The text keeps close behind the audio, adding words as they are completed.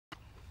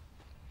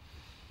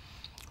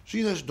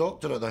See this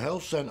doctor at the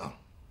health centre?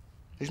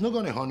 He's not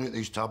going to hand out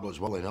these tablets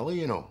willy-nilly,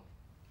 you know.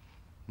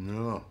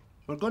 No.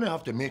 We're going to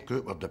have to make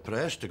out we're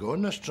depressed to go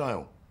on this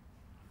trial.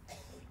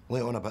 Lay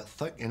on a bit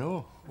thick, you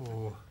know.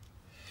 Oh.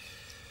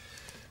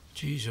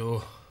 Jeez,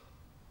 oh.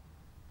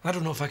 I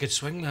don't know if I could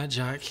swing that,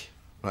 Jack.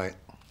 Right.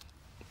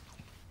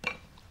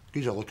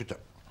 Here's a look at it.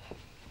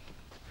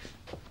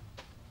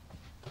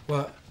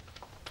 What?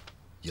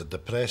 Your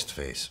depressed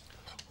face.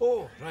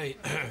 Oh, right.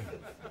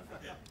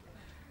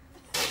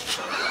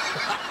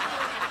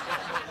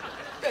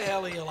 The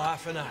hell are you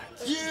laughing at?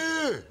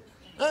 You!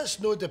 That's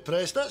no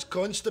depressed, that's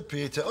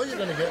constipated. All you're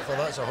going to get for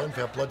that's a hunt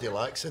for bloody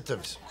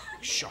laxatives.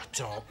 Shut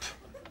up.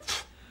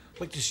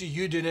 Like to see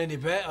you doing any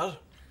better.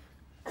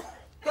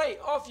 Right,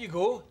 off you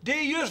go. Do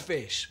your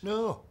face.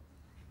 No,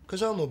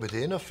 because I'll not be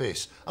doing a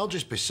face. I'll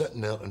just be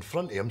sitting there in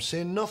front of him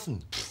saying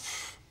nothing.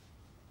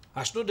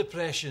 That's no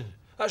depression.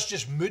 That's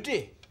just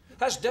moody.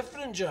 That's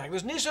different, Jack.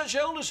 There's no such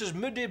illness as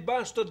moody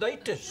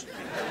bastarditis.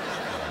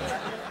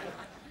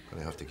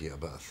 Gonna have to give it a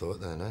bit of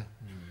thought then, eh?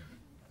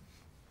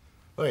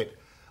 Right,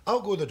 I'll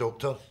go the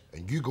doctor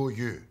and you go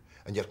you.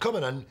 And you're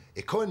coming in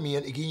to con me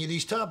into giving you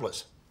these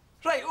tablets.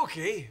 Right,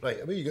 OK.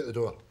 Right, away you get the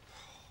door.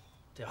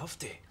 Do you have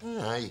to?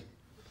 Aye.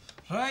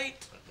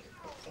 Right.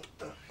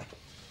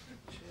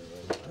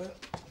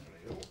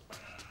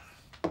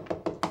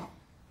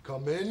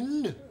 Come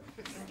in.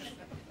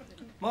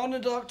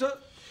 Morning, Doctor.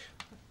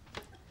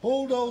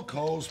 Hold all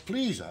calls,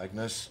 please,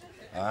 Agnes.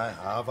 I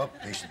have a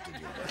patient to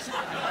deal with.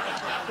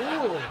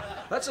 Oh,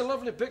 that's a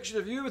lovely picture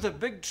of you with a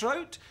big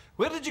trout.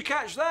 Where did you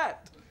catch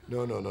that?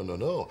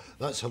 No.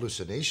 That's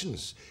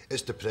hallucinations.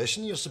 It's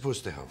depression you're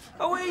supposed to have.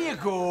 Away you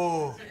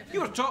go.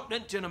 You were talking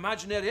into an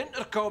imaginary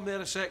intercom there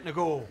a second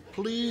ago.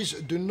 Please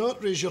do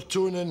not raise your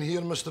tone in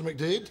here, Mr.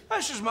 McDade.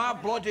 This is my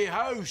bloody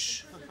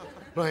house.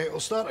 Right, I'll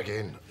start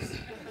again.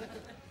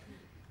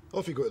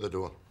 Off you go to the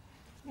door.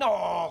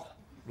 No.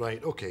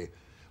 Right, OK.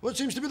 What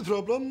seems to be the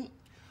problem?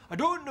 I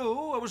don't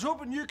know. I was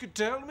hoping you could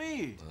tell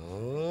me.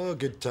 Oh,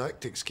 good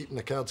tactics, keeping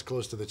the cards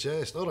close to the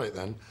chest. All right,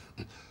 then.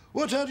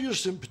 What are your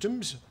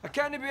symptoms? I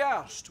can't be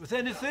arsed with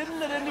anything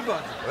or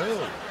anybody.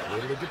 Well,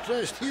 really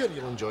depressed. Here,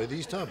 you'll enjoy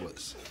these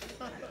tablets.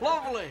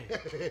 Lovely.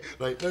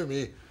 Right, now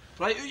me.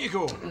 Right, out you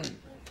go.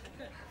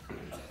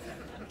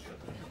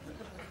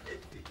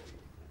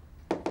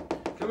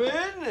 Come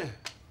in.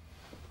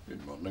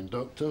 Good morning,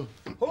 Doctor.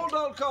 Hold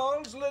all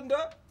calls,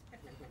 Linda.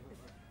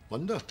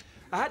 Linda?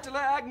 I had to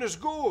let Agnes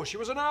go. She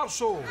was an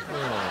arsehole.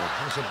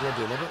 Oh, that's a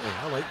bloody liberty.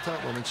 I liked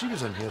that woman. She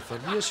was in here for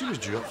years. She was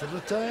due up for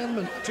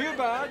retirement. Too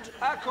bad.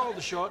 I called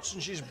the shots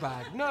and she's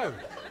bagged. Now,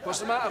 what's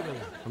the matter with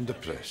her? I'm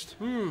depressed.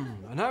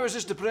 And how is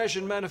this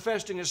depression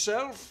manifesting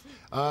itself?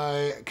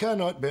 I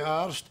cannot be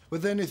arsed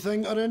with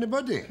anything or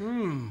anybody.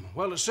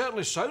 Well, it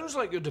certainly sounds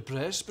like you're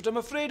depressed, but I'm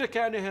afraid I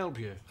can't help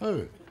you.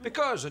 How?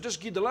 Because I just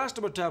gave the last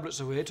of my tablets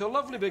away to a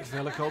lovely big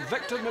fella called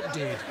Victor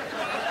McDade.